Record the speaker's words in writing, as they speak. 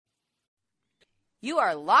You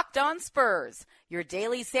are Locked On Spurs, your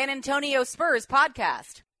daily San Antonio Spurs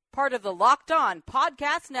podcast. Part of the Locked On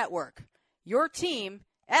Podcast Network, your team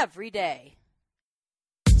every day.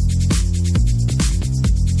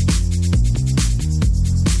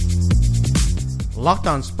 Locked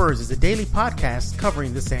On Spurs is a daily podcast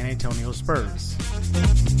covering the San Antonio Spurs.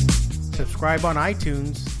 Subscribe on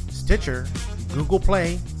iTunes, Stitcher, Google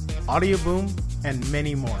Play, Audio Boom, and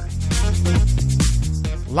many more.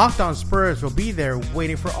 Locked On Spurs will be there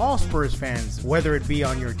waiting for all Spurs fans, whether it be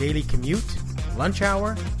on your daily commute, lunch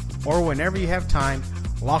hour, or whenever you have time.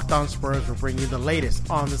 Locked On Spurs will bring you the latest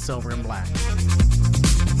on the silver and black.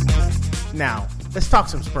 Now, let's talk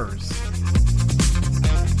some Spurs.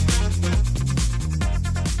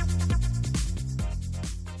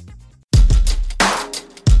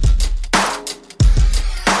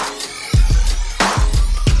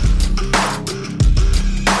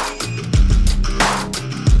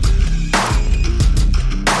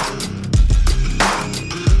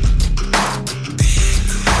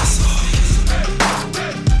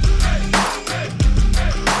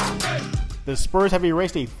 The Spurs have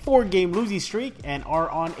erased a 4-game losing streak and are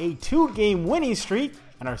on a 2-game winning streak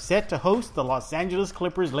and are set to host the Los Angeles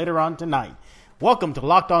Clippers later on tonight. Welcome to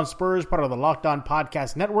Locked On Spurs, part of the Locked On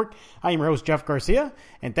Podcast Network. I am your host, Jeff Garcia,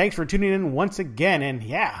 and thanks for tuning in once again. And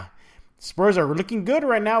yeah, Spurs are looking good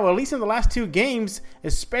right now, at least in the last 2 games,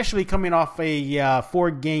 especially coming off a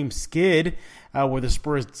 4-game skid where the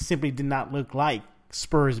Spurs simply did not look like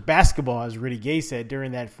Spurs basketball, as Rudy Gay said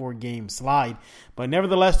during that 4-game slide. But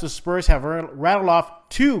nevertheless, the Spurs have rattled off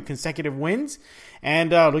 2 consecutive wins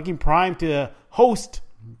and looking primed to host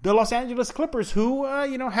the Los Angeles Clippers, who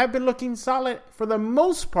have been looking solid for the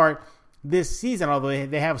most part this season, although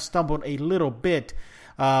they have stumbled a little bit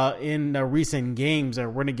in recent games. We're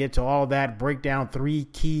going to get to all that, break down 3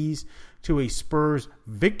 keys to a Spurs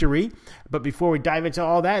victory. But before we dive into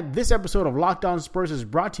all that, this episode of Locked On Spurs is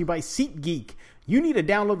brought to you by SeatGeek. You need to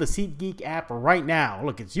download the SeatGeek app right now.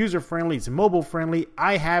 Look, it's user-friendly, it's mobile-friendly.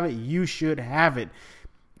 I have it, you should have it.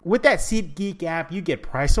 With that SeatGeek app, you get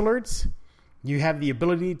price alerts. You have the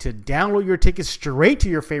ability to download your tickets straight to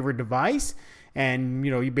your favorite device. And,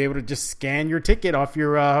 you'll be able to just scan your ticket off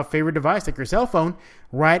your favorite device, like your cell phone,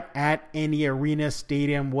 right at any arena,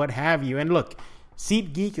 stadium, what have you. And look,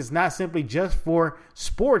 SeatGeek is not simply just for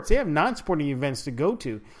sports. They have non-sporting events to go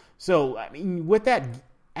to. So, with that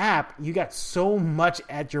app, you got so much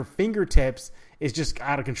at your fingertips. It's just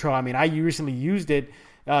out of control. I recently used it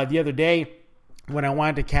the other day when I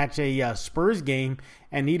wanted to catch a Spurs game,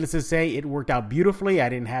 and needless to say, it worked out beautifully. I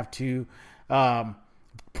didn't have to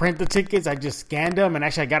print the tickets. I just scanned them, and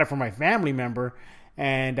actually I got it from my family member,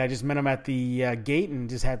 and I just met him at the gate and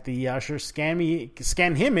just had the usher scan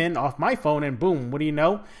him in off my phone, and boom, what do you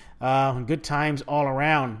know? Good times all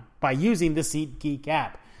around by using the SeatGeek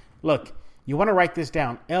app. Look, you want to write this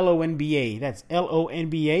down, LONBA. That's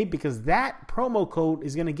LONBA, because that promo code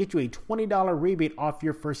is going to get you a $20 rebate off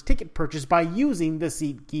your first ticket purchase by using the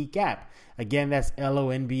SeatGeek app. Again, that's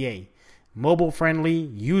LONBA. Mobile-friendly,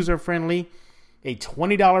 user-friendly. A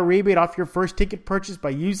 $20 rebate off your first ticket purchase by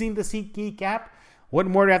using the SeatGeek app. What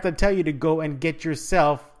more do I have to tell you to go and get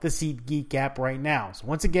yourself the SeatGeek app right now? So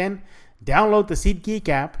once again, download the SeatGeek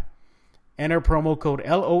app, enter promo code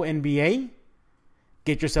LONBA,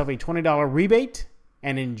 get yourself a $20 rebate,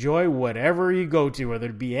 and enjoy whatever you go to, whether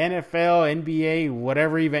it be NFL, NBA,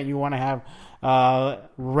 whatever event you want to have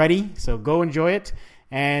ready. So go enjoy it.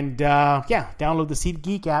 And download the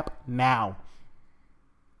SeatGeek app now.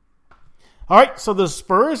 All right, so the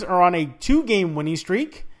Spurs are on a 2-game winning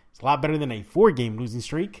streak. It's a lot better than a 4-game losing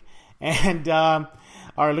streak. And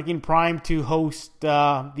are looking primed to host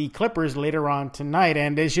the Clippers later on tonight.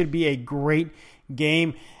 And it should be a great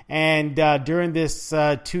game. And during this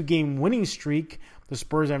 2-game winning streak, the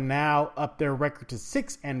Spurs have now upped their record to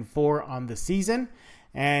 6-4 on the season.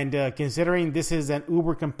 And considering this is an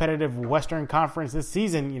uber competitive Western Conference this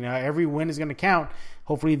season, every win is going to count.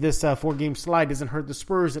 Hopefully this 4-game slide doesn't hurt the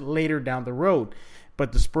Spurs later down the road.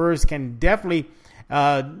 But the Spurs can definitely,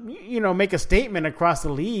 make a statement across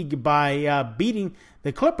the league by beating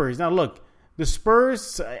the Clippers. Now, look, the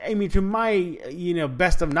Spurs, to my,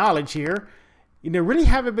 best of knowledge here, really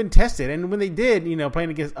haven't been tested. And when they did, playing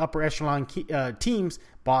against upper echelon teams,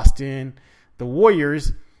 Boston, the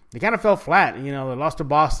Warriors, they kind of fell flat. They lost to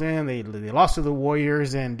Boston, they lost to the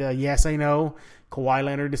Warriors, and yes, I know Kawhi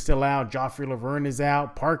Leonard is still out, Joffrey Laverne is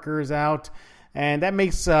out, Parker is out, and that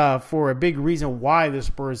makes for a big reason why the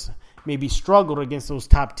Spurs maybe struggled against those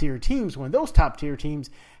top-tier teams when those top-tier teams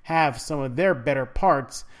have some of their better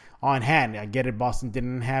parts on hand. I get it, Boston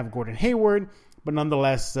didn't have Gordon Hayward, but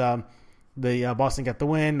nonetheless, The Boston got the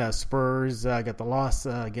win. Spurs got the loss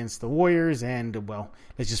against the Warriors. And, well,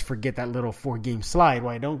 let's just forget that little 4-game slide.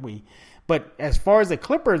 Why don't we? But as far as the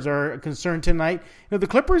Clippers are concerned tonight, the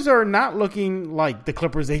Clippers are not looking like the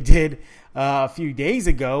Clippers they did a few days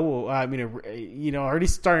ago. Already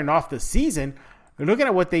starting off the season, looking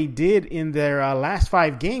at what they did in their last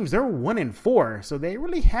 5 games, they're 1-4. So they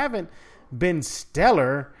really haven't been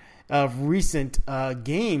stellar of recent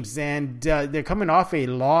games. And they're coming off a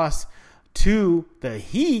loss to the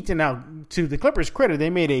Heat. And now, to the Clippers' credit, they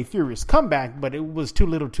made a furious comeback, but it was too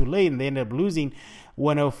little too late, and they ended up losing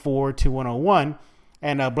 104-101.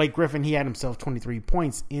 And Blake Griffin, he had himself 23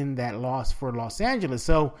 points in that loss for Los Angeles.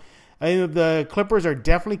 So the Clippers are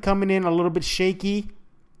definitely coming in a little bit shaky.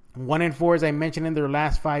 1-4, as I mentioned, in their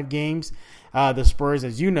last 5 games. The Spurs,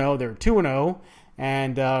 as you know, they're 2-0.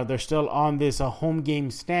 And they're still on this home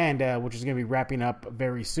game stand, which is going to be wrapping up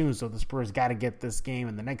very soon. So the Spurs got to get this game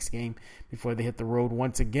and the next game before they hit the road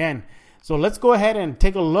once again. So let's go ahead and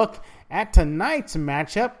take a look at tonight's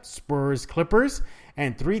matchup, Spurs-Clippers,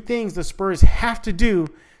 and 3 things the Spurs have to do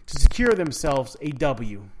to secure themselves a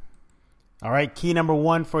W. All right, key number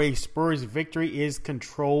 1 for a Spurs victory is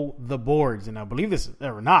control the boards. And I believe this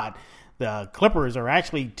or not, the Clippers are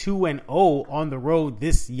actually 2-0 on the road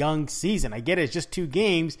this young season. I get it, it's just 2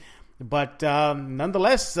 games, but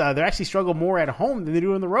nonetheless, they actually struggle more at home than they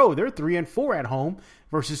do on the road. They're 3-4 at home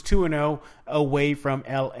versus 2-0 away from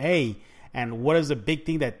LA. And what is the big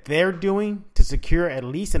thing that they're doing to secure at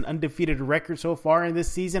least an undefeated record so far in this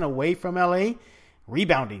season away from LA?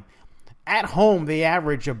 Rebounding. At home, they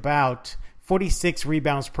average about 46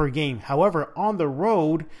 rebounds per game. However, on the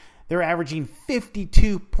road, they're averaging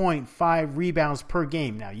 52.5 rebounds per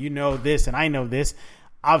game. Now, you know this, and I know this.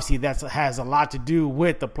 Obviously, that has a lot to do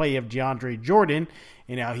with the play of DeAndre Jordan.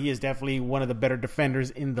 He is definitely one of the better defenders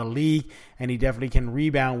in the league, and he definitely can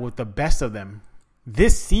rebound with the best of them.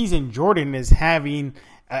 This season, Jordan is having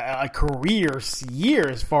a career year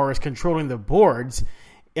as far as controlling the boards.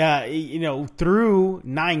 Through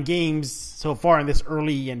 9 games so far in this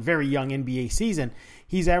early and very young NBA season,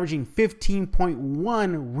 he's averaging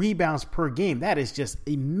 15.1 rebounds per game. That is just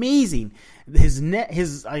amazing. I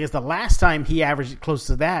guess the last time he averaged close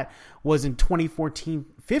to that was in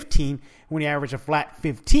 2014-15 when he averaged a flat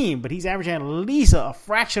 15. But he's averaging at least a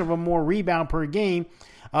fraction of a more rebound per game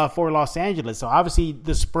for Los Angeles. So obviously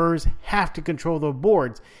the Spurs have to control the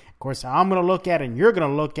boards. Of course, I'm going to look at, and you're going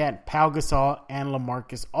to look at, Pau Gasol and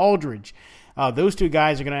LaMarcus Aldridge. Those 2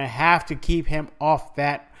 guys are going to have to keep him off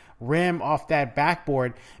that rim, off that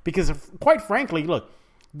backboard, because quite frankly, look,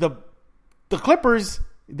 the Clippers,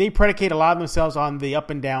 they predicate a lot of themselves on the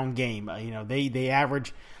up and down game. They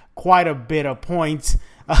average quite a bit of points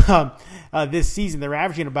this season. They're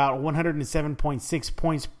averaging about 107.6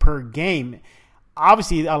 points per game.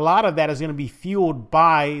 Obviously, a lot of that is going to be fueled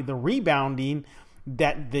by the rebounding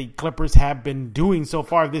that the Clippers have been doing so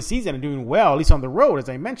far this season and doing well, at least on the road, as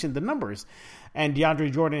I mentioned, the numbers. And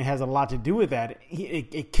DeAndre Jordan has a lot to do with that.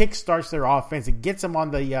 It kickstarts their offense. It gets them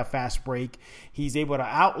on the fast break. He's able to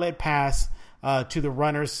outlet pass to the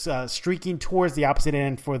runners, streaking towards the opposite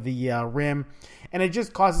end for the rim. And it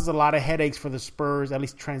just causes a lot of headaches for the Spurs, at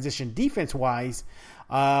least transition defense-wise,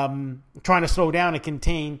 trying to slow down and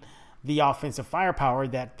contain the offensive firepower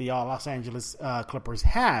that the Los Angeles Clippers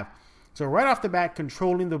have. So right off the bat,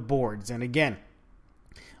 controlling the boards. And again,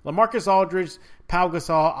 LaMarcus Aldridge, Pau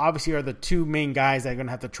Gasol obviously are the 2 main guys that are going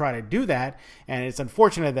to have to try to do that. And it's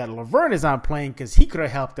unfortunate that Laverne is not playing, because he could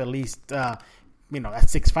have helped at least,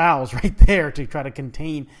 that's 6 fouls right there to try to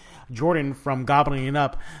contain Jordan from gobbling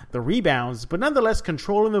up the rebounds. But nonetheless,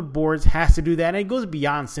 controlling the boards has to do that. And it goes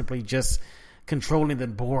beyond simply just controlling the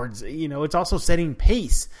boards. It's also setting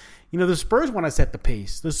pace. The Spurs want to set the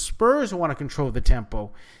pace. The Spurs want to control the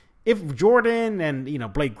tempo. If Jordan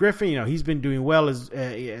and, Blake Griffin, he's been doing well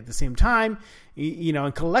at the same time,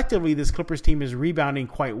 and collectively this Clippers team is rebounding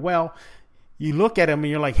quite well. You look at them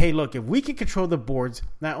and you're like, hey, look, if we can control the boards,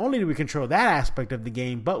 not only do we control that aspect of the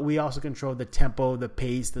game, but we also control the tempo, the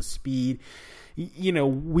pace, the speed.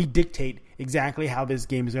 We dictate exactly how this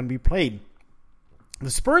game is going to be played.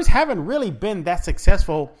 The Spurs haven't really been that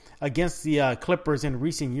successful against the Clippers in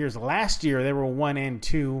recent years. Last year, they were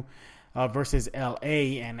 1-2 versus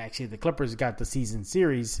LA, and actually the Clippers got the season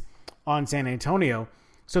series on San Antonio.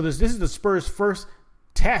 So this is the Spurs' first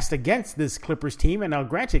test against this Clippers team. And now,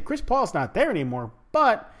 granted, Chris Paul's not there anymore,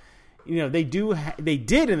 but they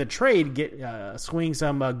did in the trade get swing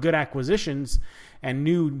some good acquisitions and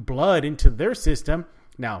new blood into their system.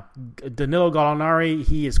 Now, Danilo Gallinari,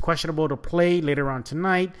 he is questionable to play later on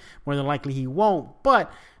tonight. More than likely he won't,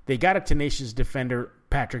 but they got a tenacious defender,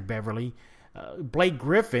 Patrick Beverley. Blake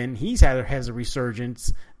Griffin, has a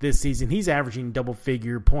resurgence this season. He's averaging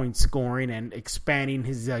double-figure point scoring and expanding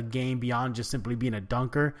his game beyond just simply being a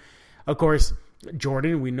dunker. Of course,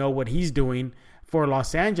 Jordan, we know what he's doing for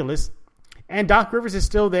Los Angeles. And Doc Rivers is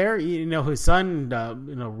still there. His son,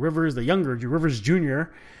 Rivers, the younger Rivers Jr.,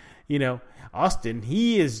 Austin,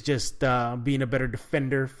 he is just being a better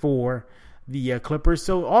defender for the Clippers.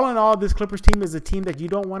 So all in all, this Clippers team is a team that you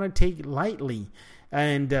don't want to take lightly.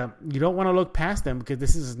 And you don't want to look past them, because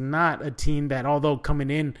this is not a team that, although coming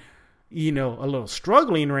in, a little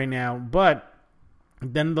struggling right now, but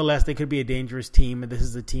nonetheless, they could be a dangerous team. And this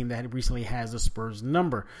is a team that recently has the Spurs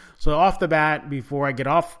number. So off the bat, before I get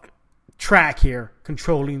off track here,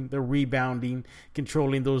 controlling the rebounding,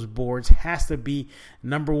 controlling those boards has to be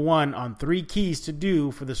number one on 3 keys to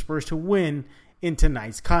do for the Spurs to win in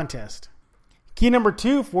tonight's contest. Key number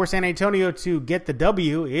 2 for San Antonio to get the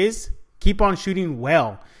W is keep on shooting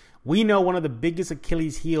well. We know one of the biggest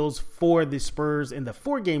Achilles heels for the Spurs in the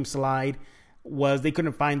 4-game slide was they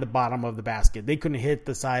couldn't find the bottom of the basket. They couldn't hit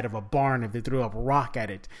the side of a barn if they threw up a rock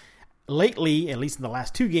at it. Lately, at least in the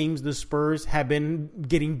last 2 games, the Spurs have been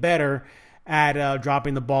getting better at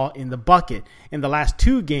dropping the ball in the bucket. In the last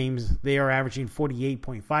 2 games, they are averaging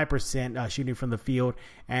 48.5% shooting from the field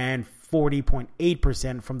and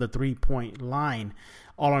 40.8% from the 3-point line.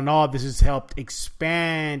 All in all, this has helped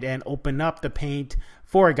expand and open up the paint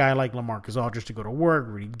for a guy like LaMarcus Aldridge to go to work,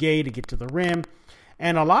 Rudy Gay to get to the rim.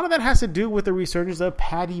 And a lot of that has to do with the resurgence of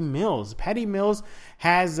Patty Mills. Patty Mills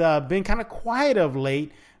has been kind of quiet of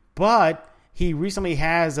late, but he recently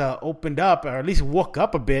has opened up, or at least woke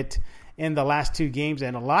up a bit in the last 2 games.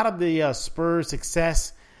 And a lot of the Spurs'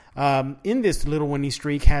 success in this little winning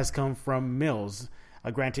streak has come from Mills.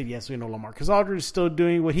 Granted, yes, we know LaMarcus Aldridge is still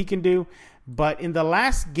doing what he can do, but in the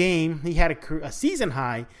last game, he had a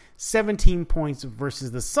season-high 17 points versus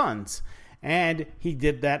the Suns, and he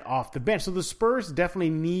did that off the bench. So the Spurs definitely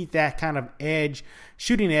need that kind of edge,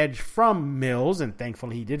 shooting edge from Mills, and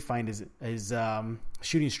thankfully he did find his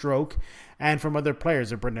shooting stroke, and from other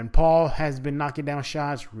players. Brendan Paul has been knocking down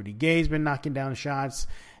shots, Rudy Gay has been knocking down shots,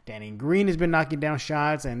 Danny Green has been knocking down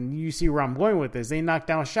shots, and you see where I'm going with this. They knock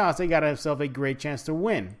down shots, they got themselves a great chance to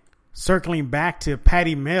win. Circling back to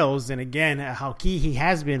Patty Mills, and again, how key he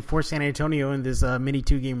has been for San Antonio in this mini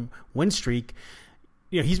 2-game win streak.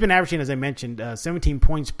 He's been averaging, as I mentioned, 17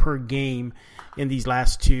 points per game in these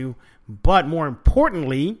last 2. But more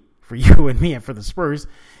importantly, for you and me and for the Spurs,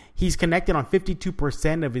 he's connected on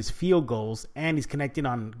 52% of his field goals, and he's connected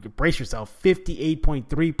on, brace yourself,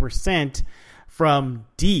 58.3% from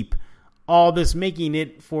deep. All this making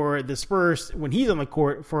it for the Spurs, when he's on the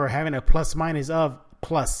court, for having a plus-minus of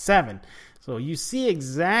 +7. So you see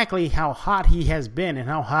exactly how hot he has been and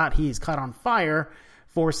how hot he's caught on fire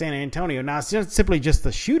for San Antonio. Now, it's not simply just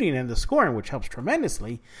the shooting and the scoring, which helps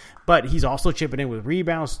tremendously, but he's also chipping in with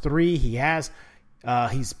rebounds, 3.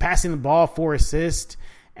 He's passing the ball, 4 assists,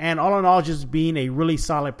 and all in all, just being a really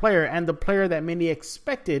solid player, and the player that many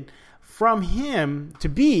expected from him to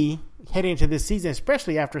be heading into this season,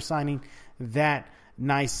 especially after signing that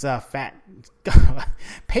nice fat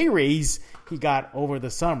pay raise he got over the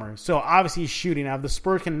summer. So obviously he's shooting. Now, the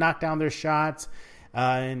Spurs can knock down their shots,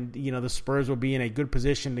 and the Spurs will be in a good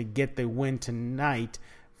position to get the win tonight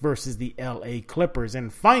versus the LA Clippers.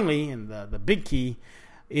 And finally, and the big key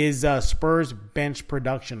is Spurs bench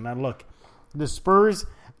production. Now look, the Spurs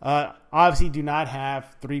obviously do not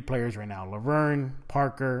have 3 players right now: Laverne,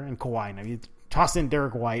 Parker, and Kawhi. Now, you toss in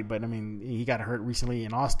Derek White, but he got hurt recently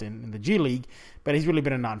in Austin in the G League, but he's really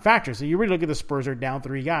been a non-factor. So you really look at the Spurs are down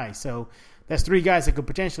 3 guys. So that's 3 guys that could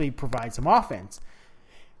potentially provide some offense.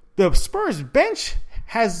 The Spurs bench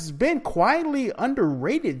has been quietly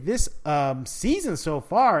underrated this season so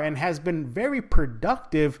far, and has been very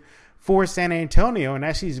productive for San Antonio, and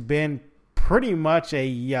actually has been pretty much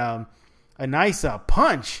a nice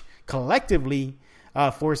punch collectively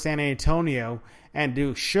for San Antonio, and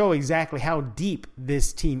to show exactly how deep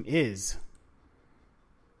this team is.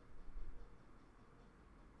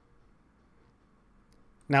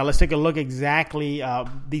 Now let's take a look exactly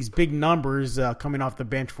these big numbers coming off the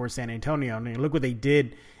bench for San Antonio. And look what they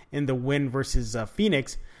did in the win versus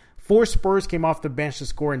Phoenix. 4 Spurs came off the bench to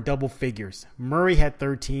score in double figures. Murray had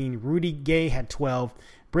 13, Rudy Gay had 12,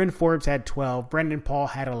 Bryn Forbes had 12, Brendan Paul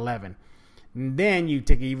had 11. And then you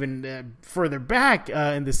take it even further back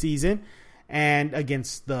in the season, and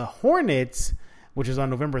against the Hornets, which is on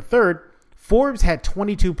November 3rd, Forbes had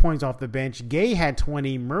 22 points off the bench. Gay had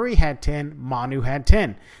 20. Murray had 10. Manu had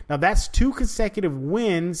 10. Now, that's 2 consecutive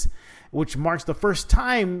wins, which marks the first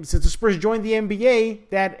time since the Spurs joined the NBA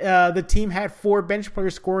that the team had 4 bench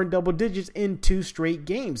players score in double digits in 2 straight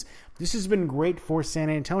games. This has been great for San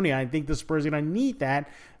Antonio. I think the Spurs are going to need that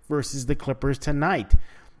versus the Clippers tonight.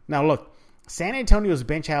 Now, look, San Antonio's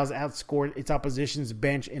bench has outscored its opposition's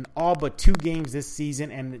bench in all but 2 games this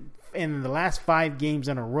season and in the last 5 games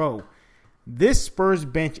in a row. This Spurs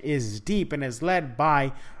bench is deep and is led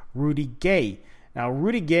by Rudy Gay. Now,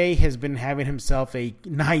 Rudy Gay has been having himself a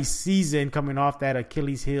nice season coming off that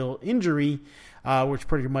Achilles heel injury, which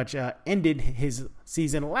pretty much ended his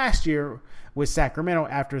season last year with Sacramento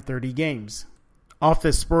after 30 games. Off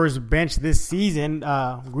the Spurs bench this season,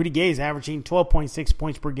 Rudy Gay is averaging 12.6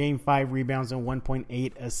 points per game, 5 rebounds, and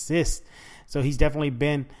 1.8 assists. So he's definitely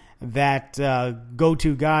been that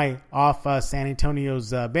go-to guy off San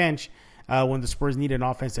Antonio's bench when the Spurs need an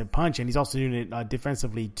offensive punch, and he's also doing it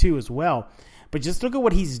defensively too as well. But just look at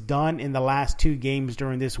what he's done in the last 2 games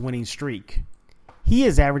during this winning streak. He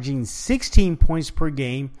is averaging 16 points per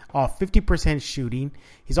game off 50% shooting.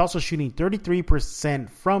 He's also shooting 33%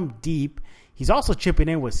 from deep. He's also chipping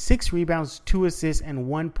in with 6 rebounds, 2 assists, and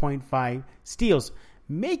 1.5 steals,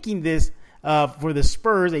 making this for the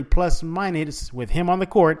Spurs a plus-minus with him on the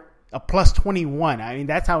court, a plus 21. I mean,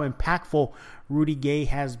 that's how impactful Rudy Gay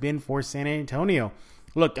has been for San Antonio.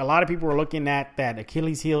 Look, a lot of people are looking at that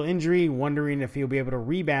Achilles heel injury, wondering if he'll be able to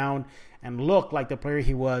rebound and look like the player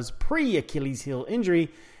he was pre-Achilles heel injury.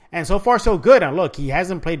 And so far, so good. And look, he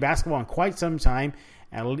hasn't played basketball in quite some time.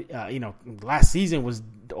 And, last season was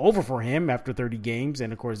over for him after 30 games.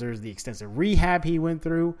 And, of course, there's the extensive rehab he went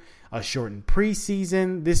through, a shortened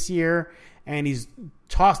preseason this year, and he's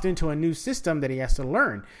tossed into a new system that he has to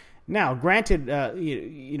learn. Now, granted,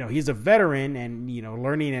 he's a veteran, and,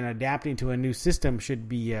 learning and adapting to a new system should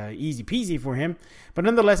be easy peasy for him. But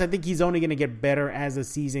nonetheless, I think he's only going to get better as the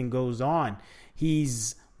season goes on.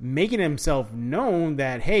 He's making himself known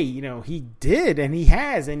that, hey, he did, and he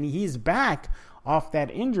has, and he's back off that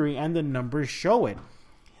injury, and the numbers show it.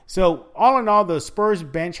 So, all in all, the Spurs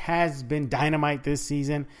bench has been dynamite this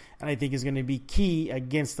season, and I think is going to be key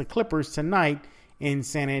against the Clippers tonight in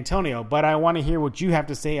San Antonio. But I want to hear what you have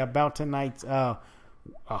to say about tonight's,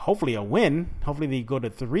 hopefully a win. Hopefully they go to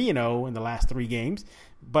 3-0 in the last 3 games.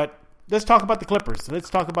 But let's talk about the Clippers.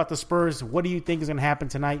 Let's talk about the Spurs. What do you think is going to happen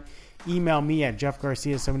tonight? Email me at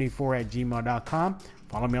jeffgarcia74@gmail.com.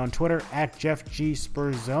 Follow me on Twitter at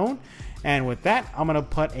JeffGSpursZone. And with that, I'm going to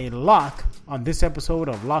put a lock on this episode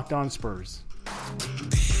of Locked On Spurs.